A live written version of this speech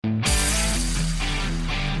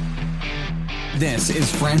This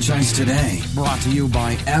is Franchise Today, brought to you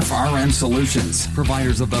by FRM Solutions,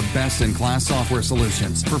 providers of the best-in-class software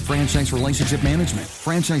solutions for franchise relationship management.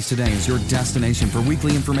 Franchise Today is your destination for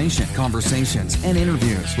weekly information, conversations, and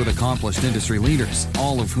interviews with accomplished industry leaders,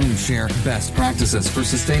 all of whom share best practices for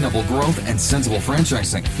sustainable growth and sensible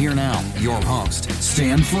franchising. Here now, your host,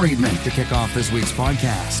 Stan Friedman, to kick off this week's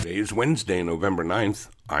podcast. Today is Wednesday, November 9th.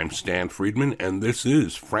 I'm Stan Friedman, and this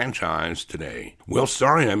is Franchise Today. Well,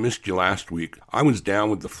 sorry I missed you last week. I was down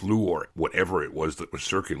with the flu or whatever it was that was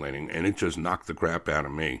circulating, and it just knocked the crap out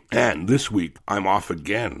of me. And this week, I'm off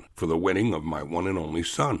again for the wedding of my one and only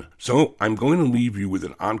son. So I'm going to leave you with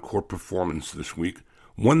an encore performance this week.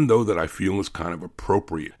 One, though, that I feel is kind of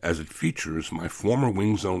appropriate, as it features my former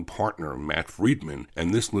Wing Zone partner, Matt Friedman,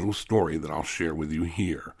 and this little story that I'll share with you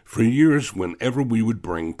here. For years, whenever we would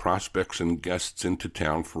bring prospects and guests into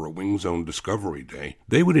town for a Wing Zone Discovery Day,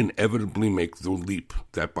 they would inevitably make the leap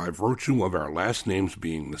that by virtue of our last names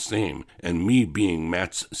being the same, and me being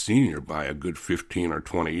Matt's senior by a good 15 or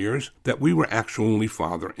 20 years, that we were actually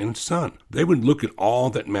father and son. They would look at all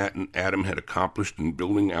that Matt and Adam had accomplished in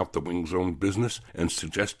building out the Wing Zone business and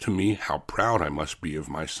suggest to me how proud I must be of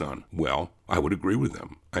my son. Well, I would agree with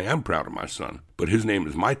them. I am proud of my son, but his name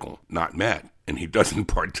is Michael, not Matt, and he doesn't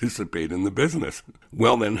participate in the business.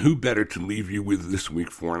 Well then, who better to leave you with this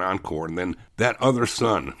week for an encore than that other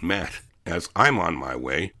son, Matt, as I'm on my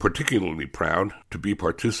way, particularly proud to be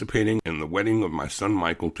participating in the wedding of my son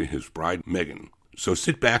Michael to his bride Megan. So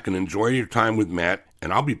sit back and enjoy your time with Matt,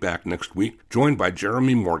 and I'll be back next week, joined by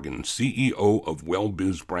Jeremy Morgan, CEO of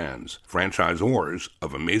WellBiz Brands, franchisors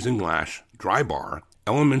of Amazing Lash, Dry Bar,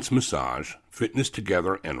 Elements Massage, Fitness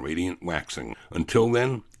Together, and Radiant Waxing. Until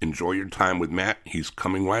then, enjoy your time with Matt. He's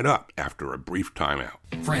coming right up after a brief timeout.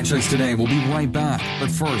 Franchise Today will be right back,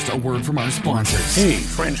 but first, a word from our sponsors. Hey,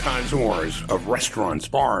 franchisors of restaurants,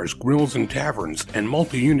 bars, grills, and taverns, and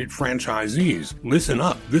multi-unit franchisees, listen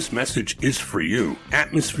up. This message is for you.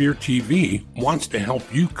 Atmosphere TV wants to help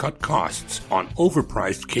you cut costs on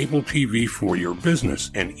overpriced cable TV for your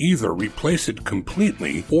business and either replace it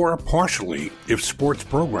completely or partially if sports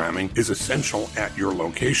programming is essential at your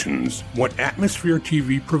locations. What Atmosphere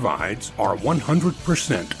TV provides are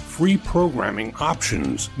 100% free programming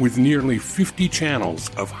options with nearly 50 channels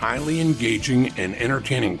of highly engaging and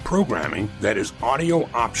entertaining programming that is audio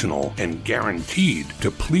optional and guaranteed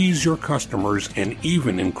to please your customers and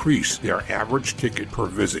even increase their average ticket per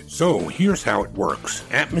visit. So here's how it works.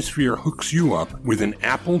 Atmosphere hooks you up with an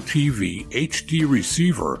Apple TV HD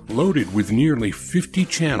receiver loaded with nearly 50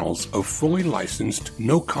 channels of fully licensed,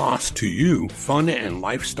 no cost to you, fun and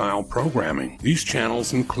lifestyle programming. These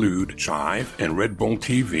channels include Chive and Red Bull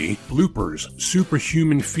TV, bloopers,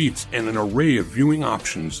 superhuman feats, and an array of viewing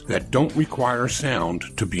options that don't require sound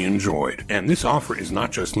to be enjoyed. And this offer is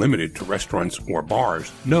not just limited to restaurants or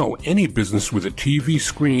bars. No, any business with a TV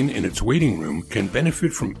screen in its waiting room can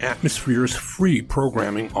benefit from Atmosphere's free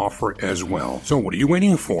programming offer as well. So what are you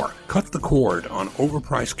waiting for? Cut the cord on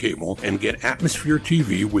overpriced cable and get Atmosphere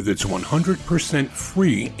TV with its 100%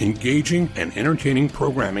 free, engaging, and entertaining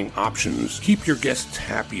programming options. Keep your guests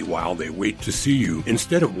happy while they wait to see you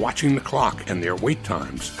instead of watching the clock and their wait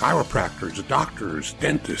times. Chiropractors, doctors,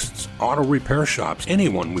 dentists, auto repair shops,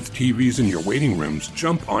 anyone with TVs in your waiting rooms,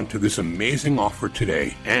 jump onto this amazing offer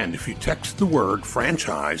today. And if you text the word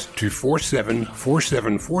franchise to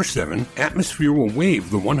 474747, Atmosphere will waive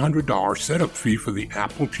the $100 setup fee for the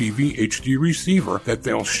Apple TV HD receiver that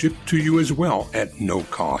they'll ship to you as well at no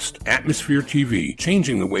cost. Atmosphere TV,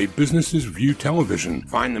 changing the way businesses view television.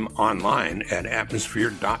 Find them online at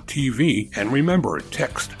atmosphere.tv, and remember,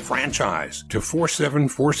 text franchise to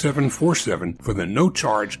 474747 for the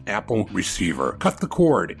no-charge Apple receiver. Cut the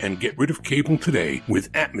cord and get rid of cable today with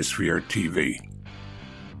Atmosphere TV.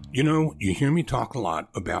 You know, you hear me talk a lot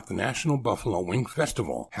about the National Buffalo Wing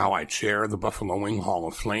Festival, how I chair the Buffalo Wing Hall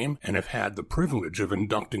of Fame and have had the privilege of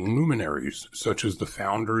inducting luminaries such as the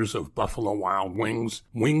founders of Buffalo Wild Wings,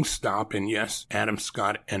 Wingstop, and yes, Adam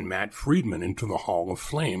Scott and Matt Friedman into the Hall of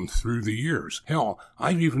Fame through the years. Hell,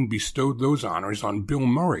 I've even bestowed those honors on Bill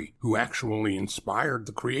Murray, who actually inspired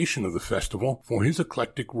the creation of the festival for his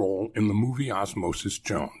eclectic role in the movie Osmosis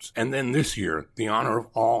Jones. And then this year, the honor of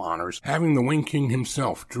all honors, having the Wing King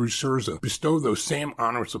himself, Drew Cerza, bestow those same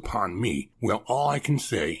honors upon me. Well, all I can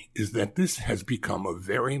say is that this has become a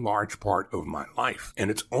very large part of my life, and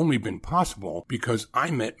it's only been possible because I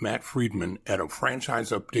met Matt Friedman at a Franchise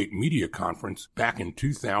Update media conference back in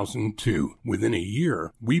 2002. Within a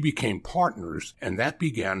year, we became partners, and that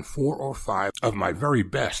began 4 or 5 of my very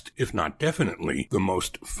best, if not definitely, the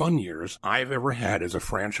most fun years I've ever had as a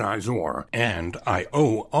franchisor, and I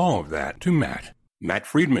owe all of that to Matt. Matt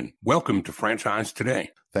Friedman, welcome to Franchise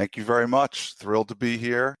Today. Thank you very much. Thrilled to be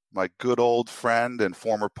here. My good old friend and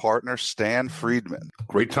former partner, Stan Friedman.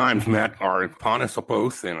 Great times, Matt, are upon us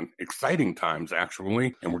both, and exciting times,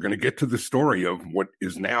 actually. And we're going to get to the story of what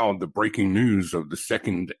is now the breaking news of the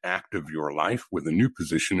second act of your life with a new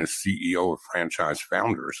position as CEO of Franchise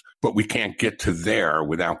Founders. But we can't get to there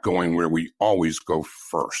without going where we always go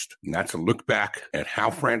first. And that's a look back at how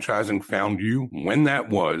franchising found you, when that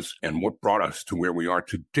was, and what brought us to where we are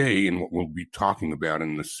today and what we'll be talking about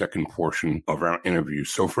in the second portion of our interview.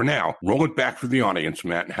 So for now, roll it back for the audience,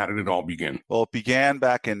 Matt. How did it all begin? Well, it began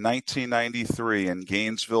back in 1993 in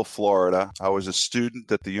Gainesville, Florida. I was a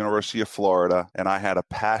student at the University of Florida, and I had a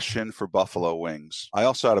passion for buffalo wings. I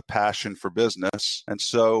also had a passion for business, and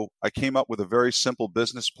so I came up with a very simple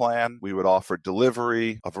business plan. We would offer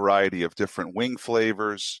delivery, a variety of different wing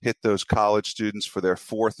flavors, hit those college students for their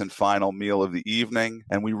fourth and final meal of the evening,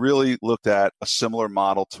 and we really looked at a similar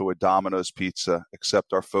model to a Domino's pizza,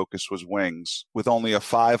 except our focus was wings. With only a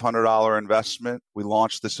 $500 investment, we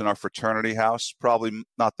launched this in our fraternity house. Probably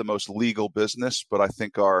not the most legal business, but I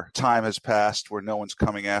think our time has passed where no one's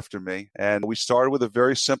coming after me. And we started with a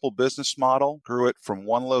very simple business model, grew it from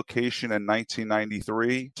one location in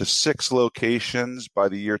 1993 to 6 locations by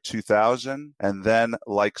the year 2000. And then,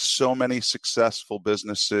 like so many successful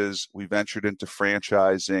businesses, we ventured into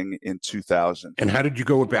franchising in 2000. And how did you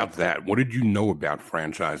go about that? What did you know about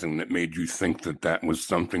franchising that made you think that that was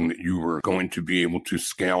something that you were going to be able to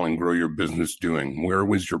scale and grow your business doing? Where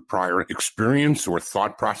was your prior experience or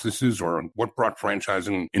thought processes, or what brought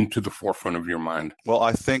franchising into the forefront of your mind? Well,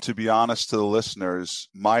 I think, to be honest to the listeners,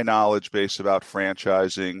 my knowledge base about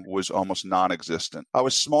franchising was almost non-existent. I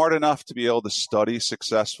was smart enough to be able to study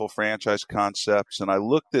successful franchise concepts, and I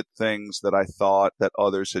looked at things that I thought that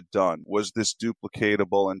others had done. Was this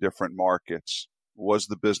duplicatable in different markets? Was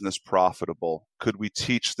the business profitable? Could we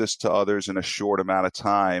teach this to others in a short amount of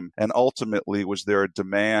time? And ultimately, was there a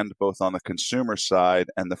demand both on the consumer side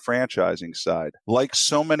and the franchising side? Like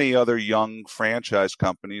so many other young franchise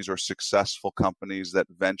companies or successful companies that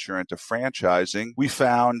venture into franchising, we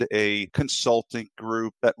found a consulting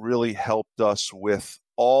group that really helped us with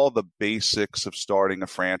all the basics of starting a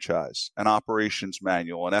franchise, an operations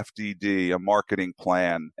manual, an FDD, a marketing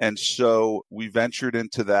plan. And so we ventured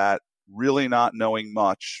into that, really not knowing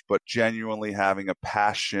much, but genuinely having a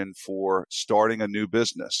passion for starting a new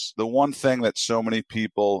business. The one thing that so many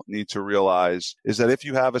people need to realize is that if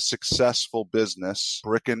you have a successful business,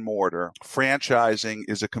 brick and mortar, franchising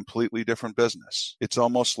is a completely different business. It's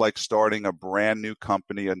almost like starting a brand new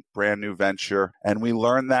company, a brand new venture. And we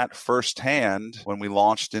learned that firsthand when we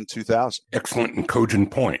launched in 2000. Excellent and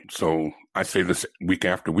cogent point. So I say this week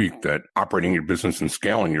after week, that operating your business and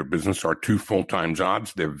scaling your business are 2 full-time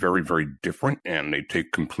jobs. They're very, very different, and they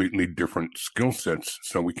take completely different skill sets.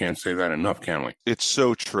 So we can't say that enough, can we? It's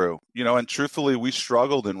so true. And truthfully, we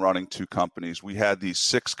struggled in running 2 companies. We had these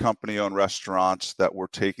 6 company-owned restaurants that were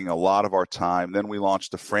taking a lot of our time. Then we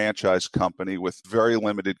launched a franchise company with very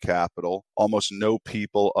limited capital, almost no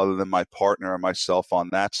people other than my partner and myself on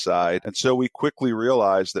that side. And so we quickly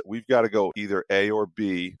realized that we've got to go either A or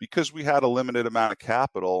B. Because we had a limited amount of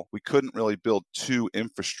capital, we couldn't really build 2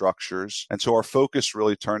 infrastructures. And so our focus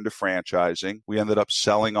really turned to franchising. We ended up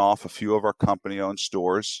selling off a few of our company-owned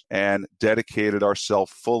stores and dedicated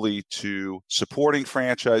ourselves fully to supporting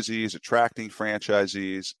franchisees, attracting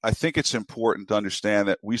franchisees. I think it's important to understand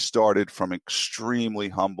that we started from extremely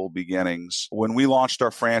humble beginnings. When we launched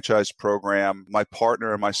our franchise program, my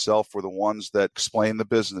partner and myself were the ones that explained the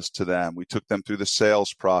business to them. We took them through the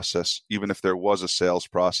sales process, even if there was a sales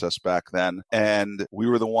process back then. And we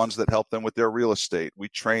were the ones that helped them with their real estate. We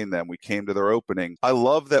trained them. We came to their opening. I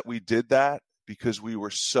love that we did that because we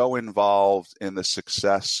were so involved in the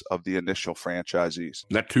success of the initial franchisees.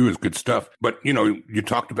 That too is good stuff. But, you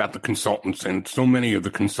talked about the consultants, and so many of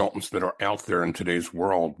the consultants that are out there in today's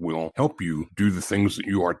world will help you do the things that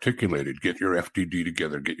you articulated. Get your FDD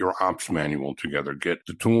together, get your ops manual together, get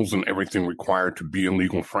the tools and everything required to be a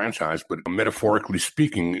legal franchise. But metaphorically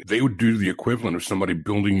speaking, they would do the equivalent of somebody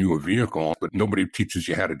building you a vehicle, but nobody teaches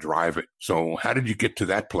you how to drive it. So how did you get to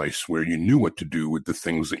that place where you knew what to do with the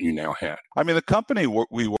things that you now had? The company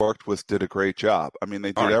we worked with did a great job. They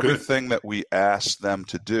did everything that we asked them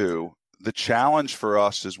to do. the challenge for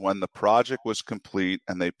us is when the project was complete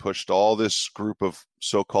and they pushed all this group of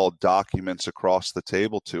so-called documents across the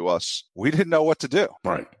table to us, we didn't know what to do.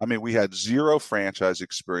 Right. I mean, we had zero franchise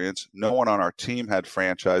experience. No one on our team had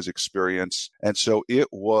franchise experience. And so it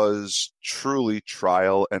was truly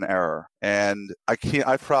trial and error. And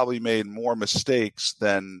I probably made more mistakes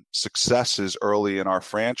than successes early in our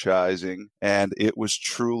franchising. And it was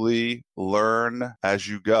truly learn as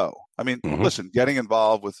you go. I mean, listen, getting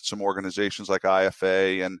involved with some organizations like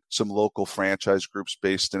IFA and some local franchise groups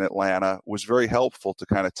based in Atlanta was very helpful to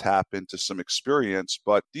kind of tap into some experience,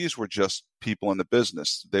 but these were just people in the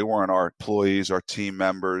business. They weren't our employees, our team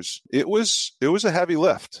members. It was a heavy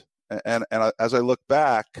lift. And as I look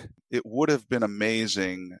back, it would have been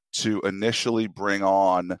amazing to initially bring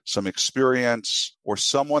on some experience or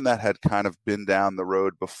someone that had kind of been down the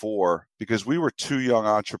road before, because we were two young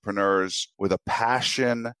entrepreneurs with a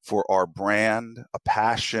passion for our brand, a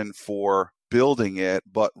passion for building it,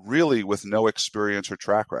 but really with no experience or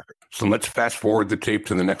track record. So let's fast forward the tape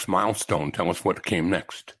to the next milestone. Tell us what came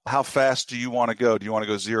next. How fast do you want to go? Do you want to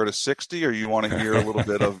go 0 to 60, or you want to hear a little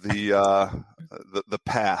bit of the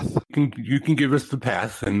path? You can give us the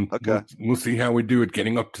path, and okay. We'll see how we do it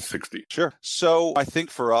getting up to 60. Sure. So I think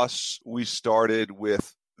for us, we started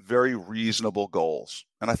with very reasonable goals.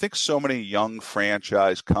 And I think so many young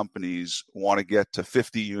franchise companies want to get to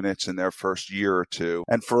 50 units in their first year or two.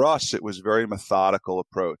 And for us, it was a very methodical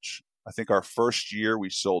approach. I think our first year, we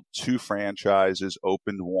sold 2 franchises,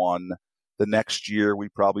 opened 1. The next year, we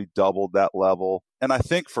probably doubled that level. And I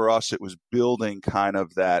think for us, it was building kind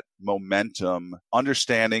of that momentum,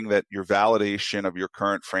 understanding that your validation of your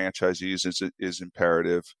current franchisees is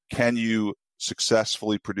imperative. Can you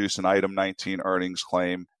successfully produce an item 19 earnings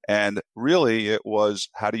claim? And really, it was,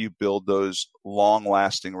 how do you build those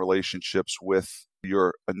long-lasting relationships with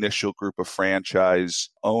your initial group of franchise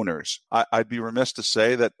owners? I'd be remiss to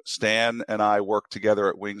say that Stan and I worked together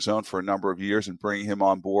at WingZone for a number of years, and bringing him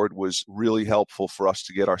on board was really helpful for us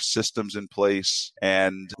to get our systems in place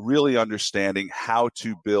and really understanding how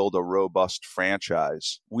to build a robust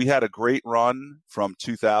franchise. We had a great run from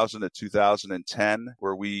 2000 to 2010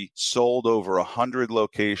 where we sold over 100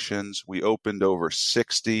 locations. We opened over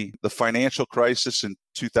 60. The financial crisis in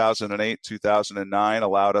 2008, 2009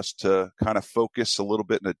 allowed us to kind of focus a little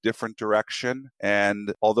bit in a different direction.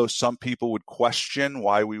 And although some people would question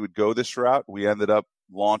why we would go this route, we ended up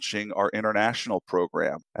launching our international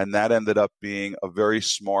program. And that ended up being a very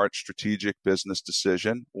smart strategic business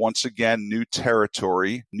decision. Once again, new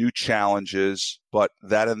territory, new challenges, but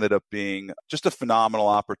that ended up being just a phenomenal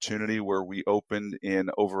opportunity where we opened in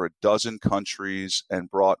over a dozen countries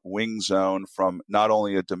and brought WingZone from not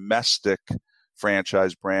only a domestic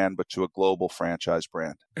franchise brand, but to a global franchise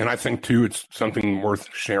brand. And I think, too, it's something worth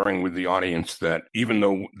sharing with the audience that even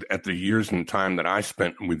though at the years and time that I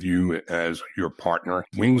spent with you as your partner,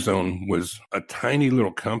 WingZone was a tiny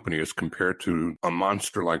little company as compared to a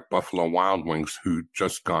monster like Buffalo Wild Wings, who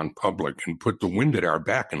just gone public and put the wind at our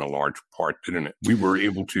back in a large part, didn't it? We were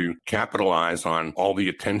able to capitalize on all the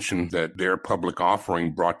attention that their public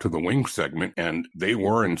offering brought to the wing segment, and they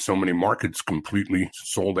were in so many markets completely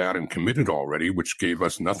sold out and committed already, which gave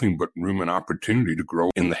us nothing but room and opportunity to grow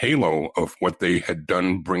in the halo of what they had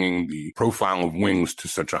done, bringing the profile of wings to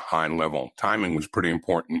such a high level. Timing was pretty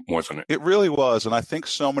important, wasn't it? It really was. And I think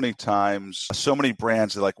so many times, so many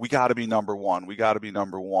brands are like, we got to be number one. We got to be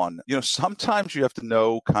number one. You know, sometimes you have to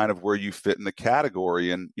know kind of where you fit in the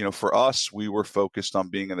category. And, you know, for us, we were focused on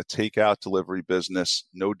being in the takeout delivery business,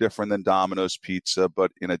 no different than Domino's Pizza,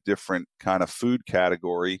 but in a different kind of food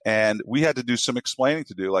category. And we had to do some explaining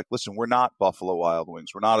to do, like, listen, we're not Buffalo Wild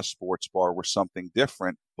Wings. We're not a sports bar. We're something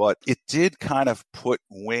different. But it did kind of put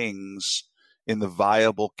wings in the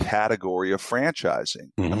viable category of franchising.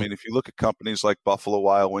 I mean, if you look at companies like Buffalo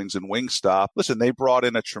Wild Wings and Wingstop, listen, they brought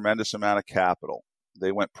in a tremendous amount of capital.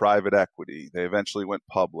 They went private equity. They eventually went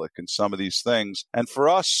public and some of these things. And for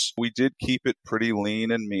us, we did keep it pretty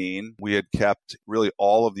lean and mean. We had kept really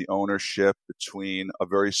all of the ownership between a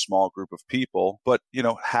very small group of people. But, you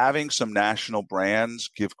know, having some national brands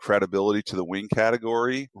give credibility to the wing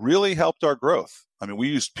category really helped our growth. I mean, we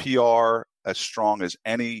used PR as strong as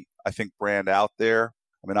any, I think, brand out there.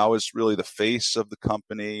 I mean, I was really the face of the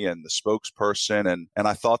company and the spokesperson, and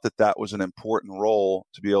I thought that that was an important role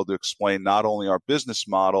to be able to explain not only our business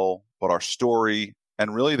model, but our story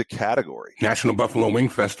and really the category. National Buffalo Wing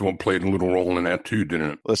Festival played a little role in that too,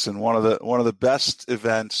 didn't it? Listen, one of the best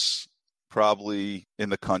events probably in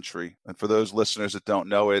the country. And for those listeners that don't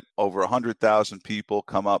know it, over 100,000 people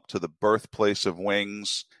come up to the birthplace of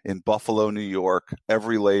wings in Buffalo, New York,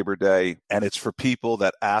 every Labor Day. And it's for people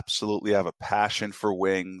that absolutely have a passion for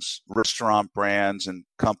wings. Restaurant brands and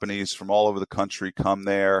companies from all over the country come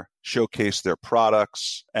there, showcase their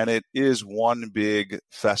products. And it is one big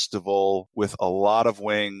festival with a lot of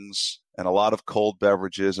wings and a lot of cold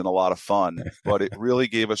beverages and a lot of fun, but it really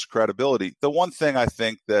gave us credibility. The one thing I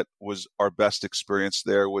think that was our best experience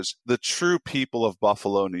there was the true people of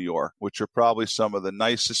Buffalo, New York, which are probably some of the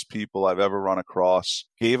nicest people I've ever run across,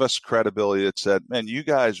 gave us credibility that said, man, you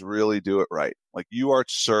guys really do it right. Like, you are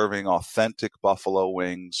serving authentic buffalo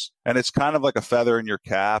wings, and it's kind of like a feather in your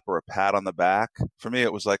cap or a pat on the back. For me,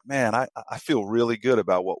 it was like, man, I feel really good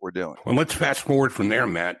about what we're doing. Well, let's fast forward from there,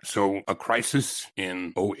 Matt. So a crisis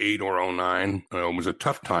in 08 or 09 was a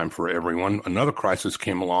tough time for everyone. Another crisis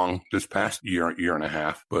came along this past year and a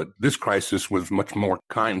half, but this crisis was much more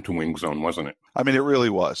kind to Wing Zone, wasn't it? I mean, it really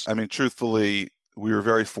was. I mean, truthfully, we were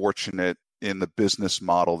very fortunate in the business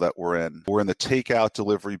model that we're in. We're in the takeout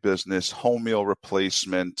delivery business, home meal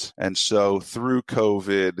replacement. And so through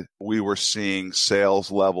COVID, we were seeing sales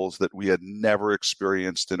levels that we had never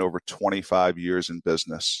experienced in over 25 years in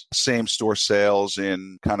business. Same store sales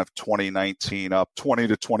in kind of 2019 up 20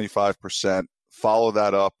 to 25%. Follow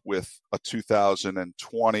that up with a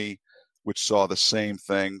 2020, which saw the same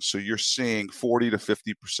thing. So you're seeing 40 to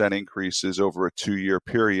 50% increases over a 2-year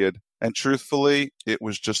period. And truthfully, it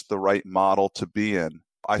was just the right model to be in.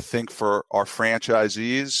 I think for our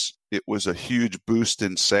franchisees, it was a huge boost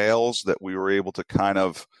in sales that we were able to kind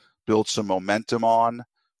of build some momentum on.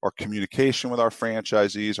 Our communication with our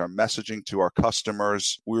franchisees, our messaging to our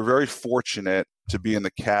customers. We were very fortunate to be in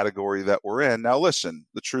the category that we're in. Now, listen,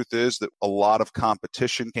 the truth is that a lot of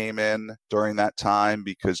competition came in during that time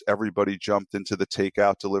because everybody jumped into the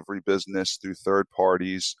takeout delivery business through third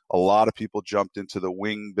parties. A lot of people jumped into the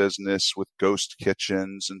wing business with ghost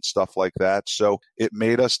kitchens and stuff like that. So it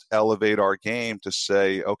made us elevate our game to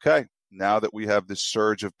say, okay, now that we have this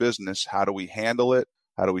surge of business, how do we handle it?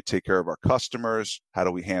 How do we take care of our customers? How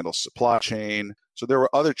do we handle supply chain? So there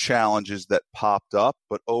were other challenges that popped up,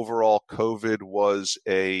 but overall, COVID was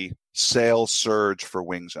a sales surge for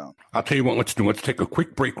Wing Zone. I'll tell you what, let's do. Let's take a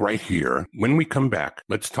quick break right here. When we come back,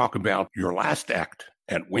 let's talk about your last act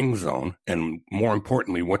at Wing Zone, and more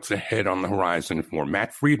importantly, what's ahead on the horizon for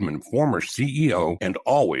Matt Friedman, former CEO and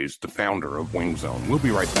always the founder of Wing Zone. We'll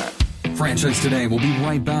be right back. Franchise Today will be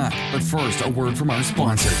right back, but first, a word from our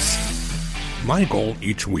sponsors. My goal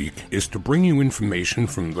each week is to bring you information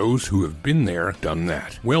from those who have been there, done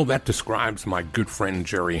that. Well, that describes my good friend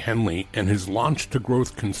Jerry Henley and his Launch to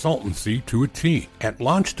Growth consultancy to a T. At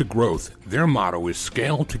Launch to Growth, their motto is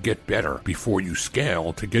scale to get better before you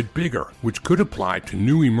scale to get bigger, which could apply to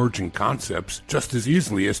new emerging concepts just as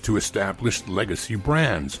easily as to established legacy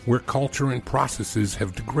brands, where culture and processes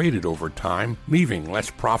have degraded over time, leaving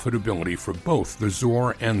less profitability for both the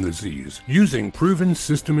ZOR and the Z's. Using proven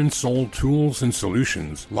system and soul tools and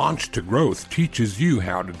solutions, Launch to Growth teaches you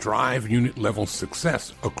how to drive unit-level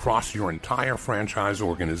success across your entire franchise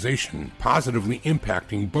organization, positively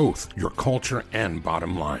impacting both your culture and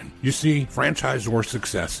bottom line. You see, franchisor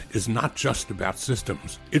success is not just about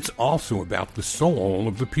systems. It's also about the soul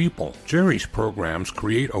of the people. Jerry's programs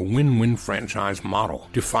create a win-win franchise model,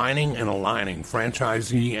 defining and aligning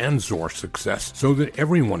franchisee and ZOR success so that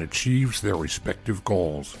everyone achieves their respective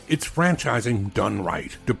goals. It's franchising done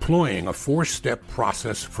right, deploying a four-step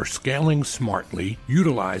process for scaling smartly,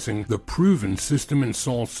 utilizing the proven system and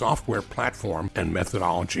soul software platform and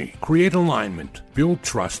methodology. Create alignment, build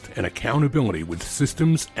trust and accountability with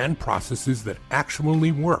systems and processes that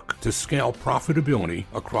actually work to scale profitability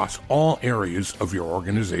across all areas of your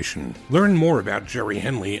organization. Learn more about Jerry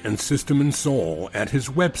Henley and System and Soul at his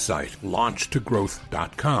website,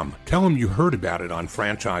 launchtogrowth.com. Tell him you heard about it on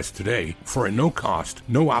Franchise Today for a no-cost,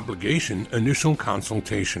 no-obligation initial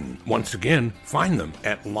consultation. Once again, find them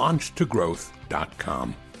at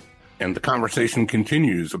launchtogrowth.com. And the conversation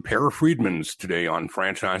continues. A pair of Friedmans today on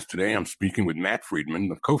Franchise Today. I'm speaking with Matt Friedman,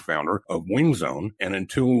 the co-founder of Wing Zone. And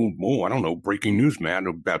until, breaking news, Matt,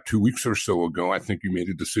 about 2 weeks or so ago, I think you made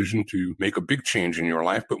a decision to make a big change in your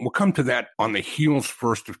life. But we'll come to that on the heels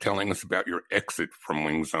first of telling us about your exit from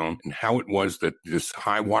Wing Zone and how it was that this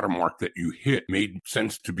high watermark that you hit made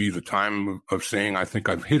sense to be the time of saying, I think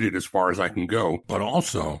I've hit it as far as I can go. But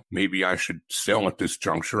also, maybe I should sell at this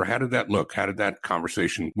juncture. How did that look? How did that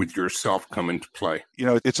conversation with your yourself come into play?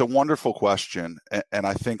 It's a wonderful question. And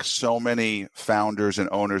I think so many founders and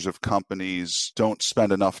owners of companies don't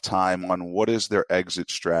spend enough time on what is their exit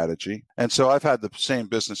strategy. And so I've had the same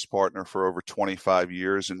business partner for over 25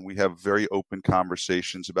 years, and we have very open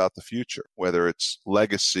conversations about the future, whether it's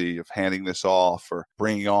legacy of handing this off or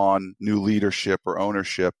bringing on new leadership or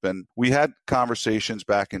ownership. And we had conversations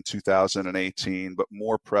back in 2018, but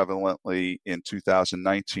more prevalently in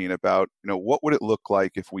 2019 about, what would it look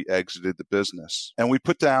like if we exited the business? And we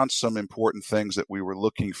put down some important things that we were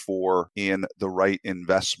looking for in the right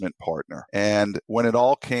investment partner. And when it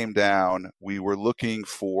all came down, we were looking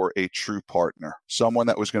for a true partner, someone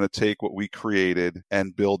that was going to take what we created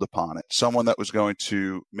and build upon it, someone that was going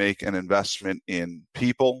to make an investment in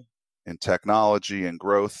people, in technology and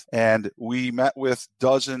growth. And we met with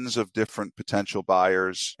dozens of different potential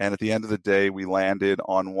buyers. And at the end of the day, we landed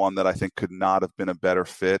on one that I think could not have been a better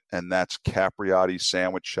fit. And that's Capriotti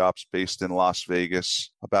Sandwich Shops based in Las Vegas,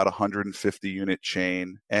 about 150 unit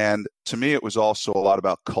chain. And to me, it was also a lot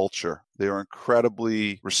about culture. They were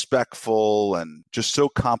incredibly respectful and just so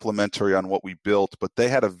complimentary on what we built, but they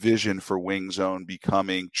had a vision for Wing Zone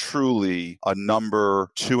becoming truly a number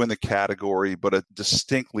 2 in the category, but a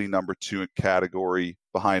distinctly number 2 category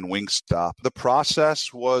behind Wingstop. The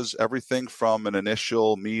process was everything from an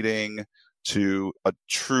initial meeting to a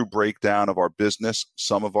true breakdown of our business,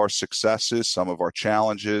 some of our successes, some of our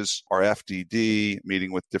challenges, our FDD,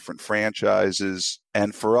 meeting with different franchises.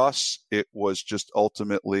 And for us, it was just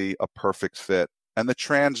ultimately a perfect fit. And the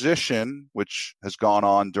transition, which has gone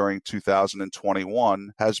on during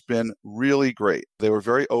 2021, has been really great. They were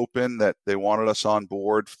very open that they wanted us on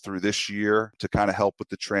board through this year to kind of help with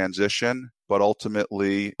the transition. But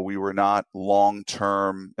ultimately, we were not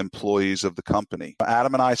long-term employees of the company.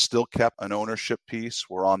 Adam and I still kept an ownership piece.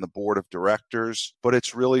 We're on the board of directors, but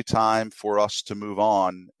it's really time for us to move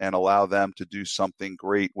on and allow them to do something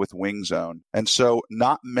great with Wing Zone. And so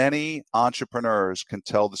not many entrepreneurs can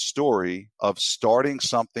tell the story of starting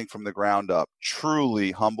something from the ground up,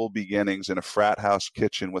 truly humble beginnings in a frat house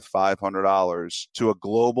kitchen with $500 to a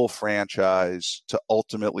global franchise to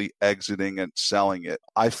ultimately exiting and selling it.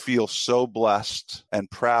 I feel so blessed and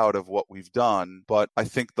proud of what we've done. But I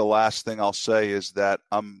think the last thing I'll say is that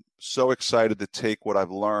I'm so excited to take what I've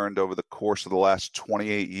learned over the course of the last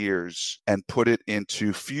 28 years and put it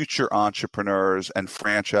into future entrepreneurs and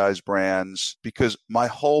franchise brands, because my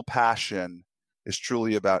whole passion is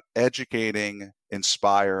truly about educating,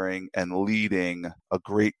 inspiring, and leading a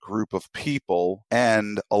great group of people,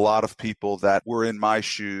 and a lot of people that were in my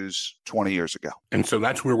shoes 20 years ago. And so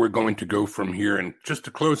that's where we're going to go from here. And just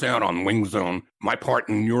to close out on Wing Zone, my part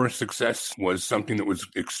in your success was something that was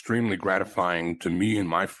extremely gratifying to me in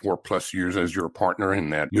my 4+ years as your partner in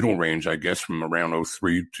that middle range, I guess, from around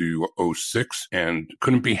 03 to 06. And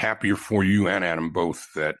couldn't be happier for you and Adam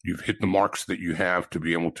both that you've hit the marks that you have to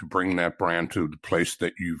be able to bring that brand to the place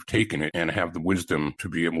that you've taken it and have the wisdom to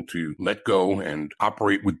be able to let go and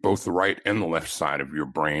operate with both the right and the left side of your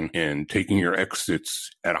brain and taking your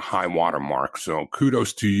exits at a high water mark. So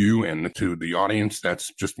kudos to you and to the audience.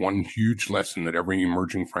 That's just one huge lesson that every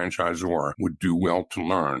emerging franchisor would do well to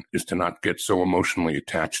learn, is to not get so emotionally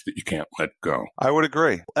attached that you can't let go. I would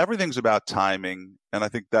agree. Everything's about timing. And I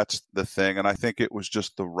think that's the thing. And I think it was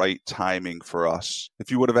just the right timing for us. If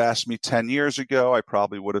you would have asked me 10 years ago, I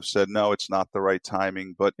probably would have said, no, it's not the right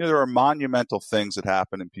timing. But there are monumental things that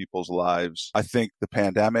happen in people's lives. I think the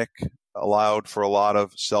pandemic allowed for a lot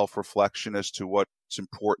of self-reflection as to what's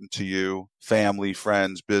important to you, family,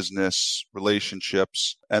 friends, business,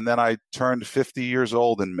 relationships. And then I turned 50 years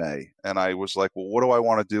old in May. And I was like, well, what do I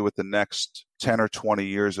want to do with the next 10 or 20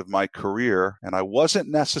 years of my career? And I wasn't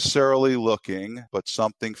necessarily looking, but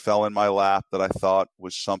something fell in my lap that I thought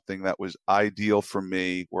was something that was ideal for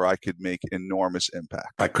me, where I could make enormous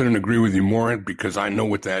impact. I couldn't agree with you more, because I know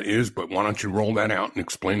what that is, but why don't you roll that out and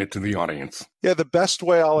explain it to the audience? Yeah, the best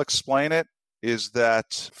way I'll explain it is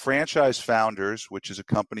that Franchise Founders, which is a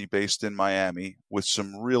company based in Miami with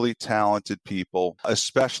some really talented people,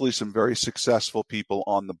 especially some very successful people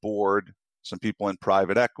on the board, some people in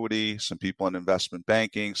private equity, some people in investment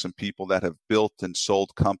banking, some people that have built and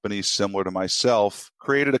sold companies similar to myself,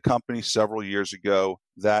 created a company several years ago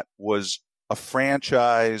that was a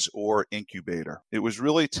franchise or incubator. It was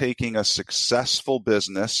really taking a successful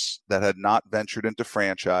business that had not ventured into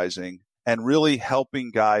franchising and really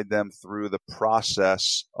helping guide them through the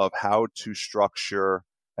process of how to structure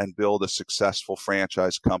and build a successful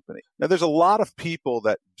franchise company. Now, there's a lot of people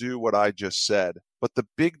that do what I just said, but the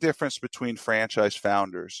big difference between Franchise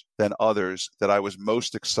Founders than others that I was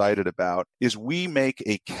most excited about is we make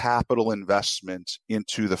a capital investment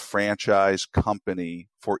into the franchise company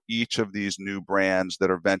for each of these new brands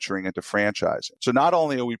that are venturing into franchising. So not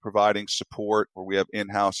only are we providing support where we have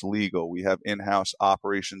in-house legal, we have in-house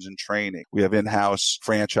operations and training, we have in-house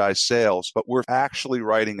franchise sales, but we're actually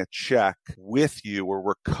writing a check with you where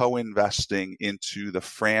we're co-investing into the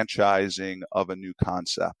franchising of a new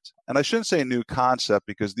concept. And I shouldn't say new concept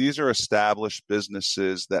because these are established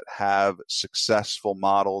businesses that have successful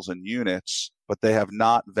models and units, but they have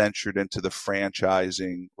not ventured into the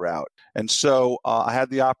franchising route. And so I had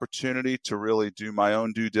the opportunity to really do my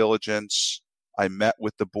own due diligence. I met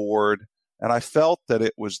with the board, and I felt that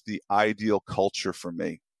it was the ideal culture for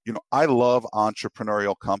me. You know, I love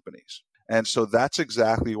entrepreneurial companies. And so that's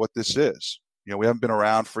exactly what this is. You know, we haven't been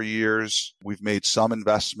around for years. We've made some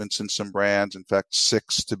investments in some brands, in fact,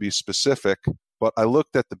 6 to be specific. But I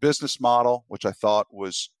looked at the business model, which I thought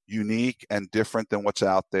was unique and different than what's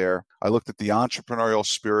out there. I looked at the entrepreneurial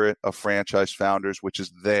spirit of franchise founders, which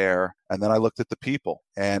is there. And then I looked at the people.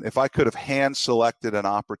 And if I could have hand selected an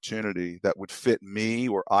opportunity that would fit me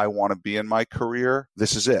where I want to be in my career,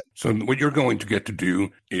 this is it. So what you're going to get to do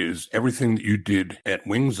is everything that you did at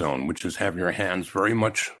Wing Zone, which is have your hands very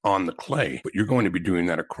much on the clay, but you're going to be doing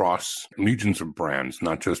that across legions of brands,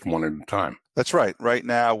 not just one at a time. That's right. Right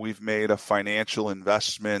now, we've made a financial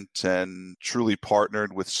investment and truly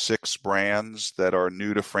partnered with 6 brands that are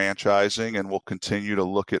new to franchising, and we'll continue to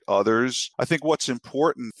look at others. I think what's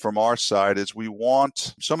important from our side is we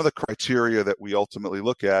want some of the criteria that we ultimately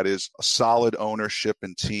look at is a solid ownership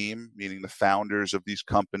and team, meaning the founders of these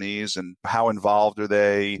companies and how involved are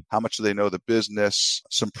they, how much do they know the business,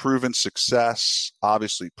 some proven success,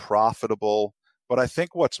 obviously profitable. But I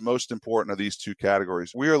think what's most important of these 2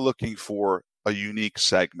 categories, we are looking for a unique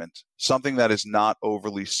segment, something that is not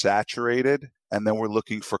overly saturated, and then we're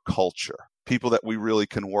looking for culture. People that we really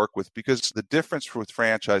can work with, because the difference with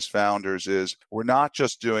franchise founders is we're not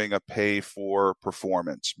just doing a pay for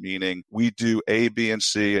performance, meaning we do A, B, and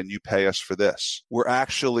C and you pay us for this. We're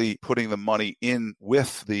actually putting the money in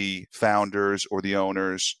with the founders or the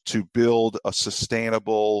owners to build a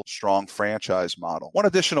sustainable, strong franchise model. One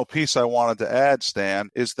additional piece I wanted to add, Stan,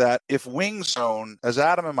 is that if Wing Zone, as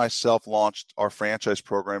Adam and myself launched our franchise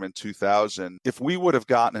program in 2000, if we would have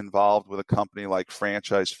gotten involved with a company like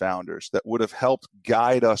Franchise Founders that would have helped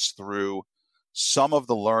guide us through some of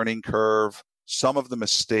the learning curve, some of the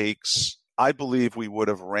mistakes, I believe we would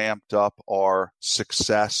have ramped up our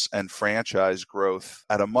success and franchise growth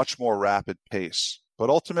at a much more rapid pace. But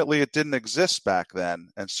ultimately, it didn't exist back then.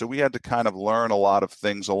 And so we had to kind of learn a lot of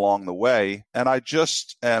things along the way. And I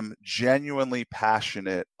just am genuinely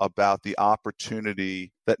passionate about the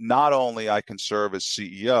opportunity that not only I can serve as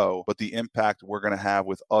CEO, but the impact we're going to have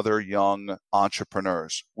with other young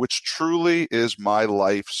entrepreneurs, which truly is my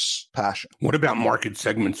life's passion. What about market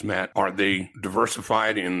segments, Matt? Are they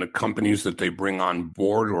diversified in the companies that they bring on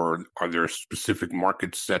board, or are there specific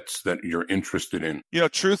market sets that you're interested in? You know,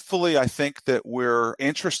 truthfully, I think that we're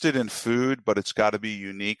interested in food, but it's got to be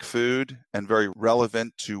unique food and very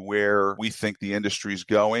relevant to where we think the industry is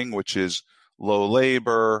going, which is low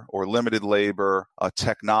labor or limited labor,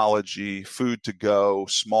 technology, food to go,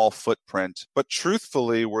 small footprint. But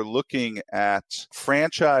truthfully, we're looking at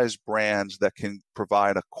franchise brands that can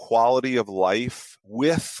provide a quality of life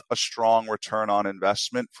with a strong return on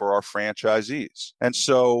investment for our franchisees. And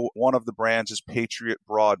so one of the brands is Patriot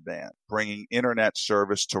Broadband, bringing internet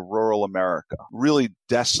service to rural America, really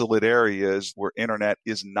desolate areas where internet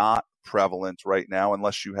is not prevalent right now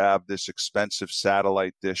unless you have this expensive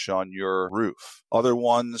satellite dish on your roof. Other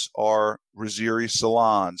ones are Riziri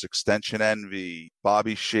Salons, Extension Envy,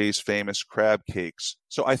 Bobby Shea's famous crab cakes.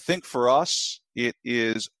 So I think for us, it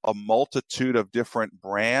is a multitude of different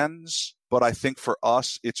brands. But I think for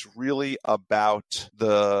us, it's really about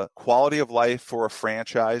the quality of life for a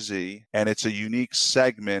franchisee, and it's a unique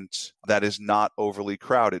segment that is not overly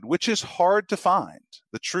crowded, which is hard to find.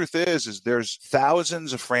 The truth is there's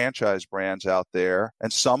thousands of franchise brands out there,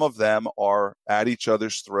 and some of them are at each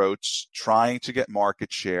other's throats trying to get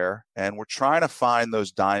market share, and we're trying to find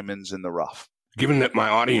those diamonds in the rough. Given that my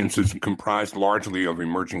audience is comprised largely of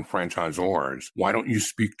emerging franchisors, why don't you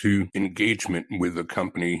speak to engagement with a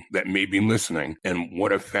company that may be listening and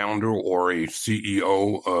what a founder or a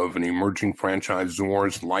CEO of an emerging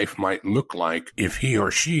franchisor's life might look like if he or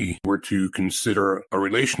she were to consider a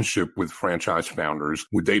relationship with franchise founders?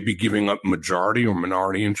 Would they be giving up majority or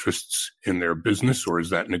minority interests in their business, or is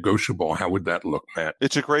that negotiable? How would that look, Matt?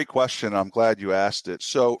 It's a great question. I'm glad you asked it.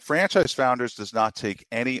 So Franchise Founders does not take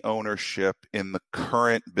any ownership in in the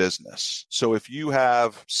current business. So if you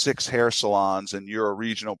have 6 hair salons and you're a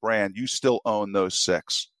regional brand, you still own those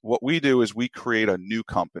 6. What we do is we create a new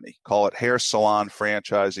company, call it Hair Salon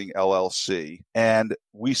Franchising LLC, and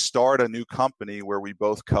we start a new company where we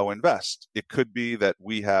both co-invest. It could be that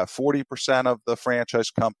we have 40% of the franchise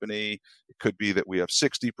company. It could be that we have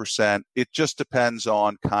 60%. It just depends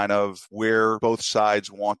on kind of where both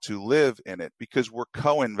sides want to live in it, because we're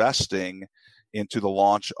co-investing into the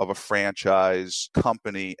launch of a franchise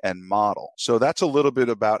company and model. So that's a little bit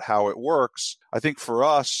about how it works. I think for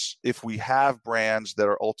us, if we have brands that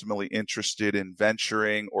are ultimately interested in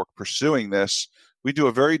venturing or pursuing this, we do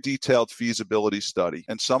a very detailed feasibility study.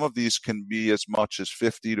 And some of these can be as much as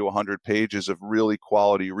 50 to 100 pages of really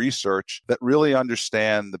quality research that really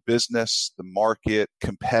understand the business, the market,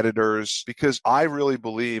 competitors, because I really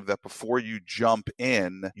believe that before you jump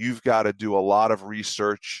in, you've got to do a lot of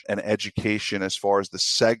research and education as far as the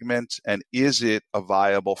segment and is it a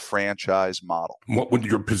viable franchise model. What would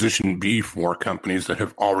your position be for companies that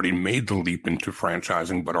have already made the leap into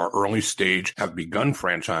franchising but are early stage, have begun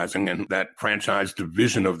franchising, and that franchise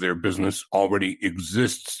division of their business already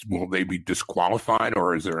exists? Will they be disqualified,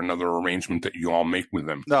 or is there another arrangement that you all make with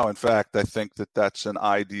them? No, in fact, I think that that's an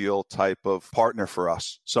ideal type of partner for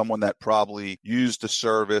us. Someone that probably used a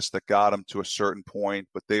service that got them to a certain point,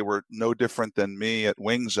 but they were no different than me at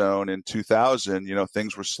Wing Zone in 2000.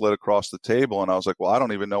 Things were slid across the table and I was like, well, I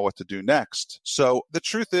don't even know what to do next. So the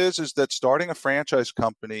truth is that starting a franchise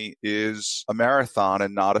company is a marathon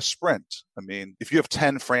and not a sprint. I mean, if you have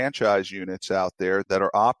 10 franchise units out there that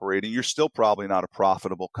are operating, you're still probably not a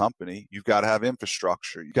profitable company. You've got to have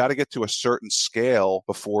infrastructure. You've got to get to a certain scale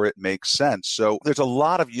before it makes sense. So there's a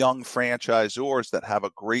lot of young franchisors that have a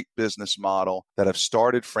great business model that have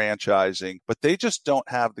started franchising, but they just don't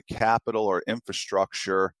have the capital or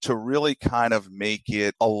infrastructure to really kind of make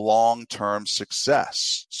it a long-term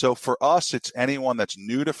success. So for us, it's anyone that's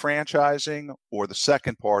new to franchising, or the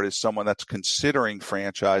second part is someone that's considering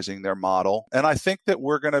franchising their model. And I think that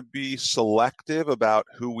we're going to be selective about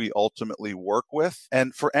who we ultimately work with.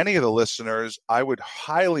 And for any of the listeners, I would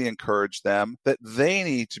highly encourage them that they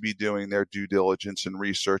need to be doing their due diligence and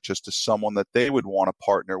research as to someone that they would want to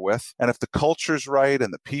partner with. And if the culture's right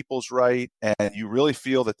and the people's right, and you really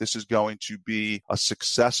feel that this is going to be a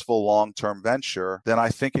successful long-term venture, then I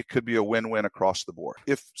think it could be a win-win across the board.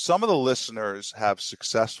 If some of the listeners have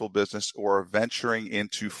successful business or are venturing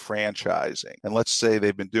into franchising, and let's say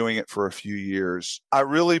they've been doing it for a few years, I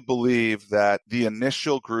really believe that the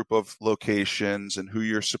initial group of locations and who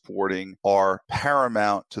you're supporting are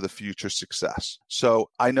paramount to the future success. So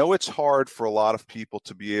I know it's hard for a lot of people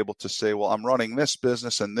to be able to say, well, I'm running this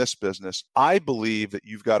business and this business. I believe that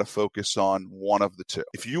you've got to focus on one of the two.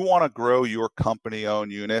 If you want to grow your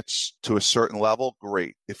company-owned units to a certain level,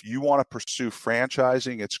 great. If you want to pursue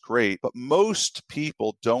franchising, it's great. But most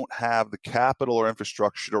people don't have the capital or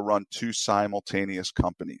infrastructure to run 2 simultaneous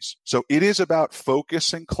companies. So it is about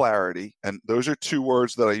focus and clarity. And those are 2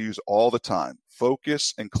 words that I use all the time.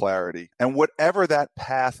 Focus and clarity. And whatever that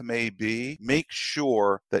path may be, make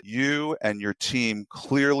sure that you and your team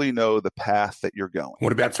clearly know the path that you're going.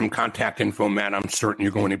 What about some contact info, Matt? I'm certain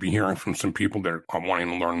you're going to be hearing from some people that are wanting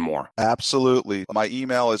to learn more. Absolutely. My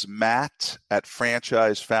email is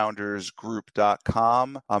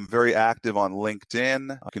matt@franchisefoundersgroup.com. I'm very active on LinkedIn.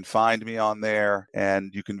 You can find me on there,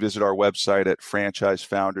 and you can visit our website at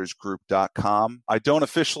franchisefoundersgroup.com. I don't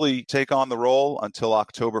officially take on the role until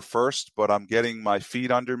October 1st, but I'm getting my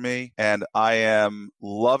feet under me and I am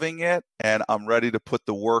loving it, and I'm ready to put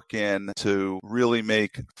the work in to really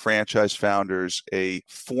make Franchise Founders a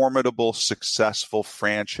formidable, successful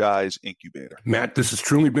franchise incubator. Matt, this has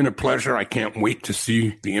truly been a pleasure. I can't wait to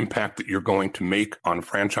see the impact that you're going to make on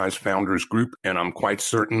Franchise Founders Group, and I'm quite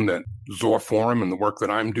certain that Zor Forum and the work that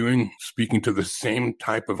I'm doing, speaking to the same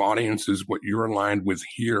type of audiences what you're aligned with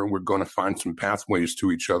here, we're going to find some pathways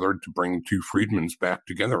to each other to bring 2 Friedmans back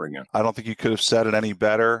together again. I don't think you could have said it any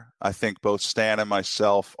better. I think both Stan and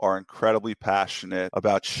myself are incredibly passionate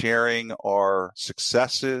about sharing our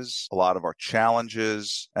successes, a lot of our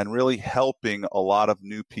challenges, and really helping a lot of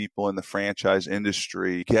new people in the franchise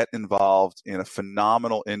industry get involved in a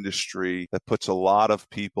phenomenal industry that puts a lot of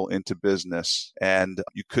people into business. And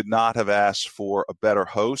you could not have asked for a better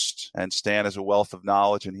host. And Stan is a wealth of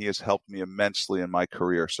knowledge, and he has helped me immensely in my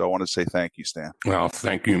career. So I want to say thank you, Stan. Well,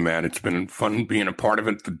 thank you, Matt. It's been fun being a part of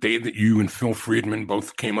it. The day that you and Phil Friedman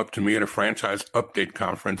both came up to me at a franchise update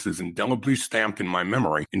conference is indelibly stamped in my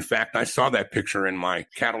memory. In fact, I saw that picture in my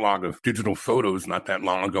catalog of digital photos not that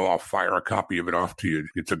long ago. I'll fire a copy of it off to you.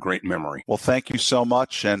 It's a great memory. Well, thank you so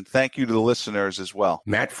much, and thank you to the listeners as well.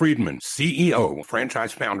 Matt Friedman, CEO,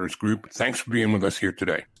 Franchise Founders Group. Thanks for being with us here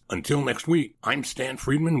today. Until next week, I'm Stan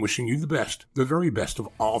Friedman wishing you the best, the very best of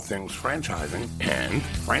all things franchising, and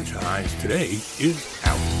Franchise Today is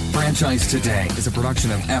out. Franchise Today is a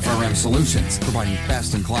production of FRM Solutions, providing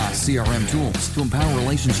best-in-class CRM tools to empower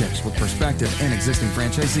relationships with prospective and existing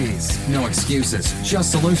franchisees. No excuses,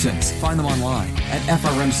 just solutions. Find them online at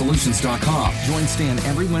frmsolutions.com. Join Stan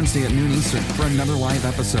every Wednesday at noon Eastern for another live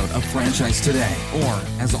episode of Franchise Today. Or,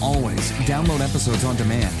 as always, download episodes on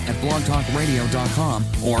demand at blogtalkradio.com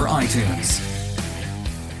or iTunes.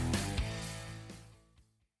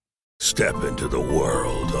 Step into the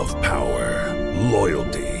world of power,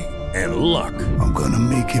 loyalty, and luck. I'm gonna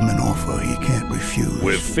make him an offer he can't refuse.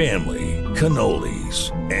 With family,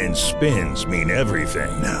 cannolis, and spins mean everything.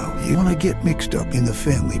 Now, you wanna get mixed up in the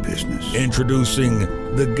family business. Introducing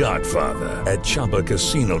The Godfather at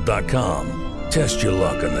ChumbaCasino.com. Test your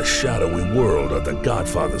luck in the shadowy world of The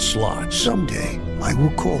Godfather slot. Someday, I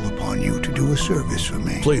will call upon you to do a service for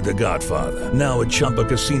me. Play The Godfather, now at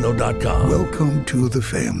ChumbaCasino.com. Welcome to the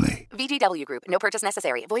family. VGW Group. No purchase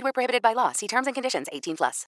necessary. Void where prohibited by law. See terms and conditions. 18+.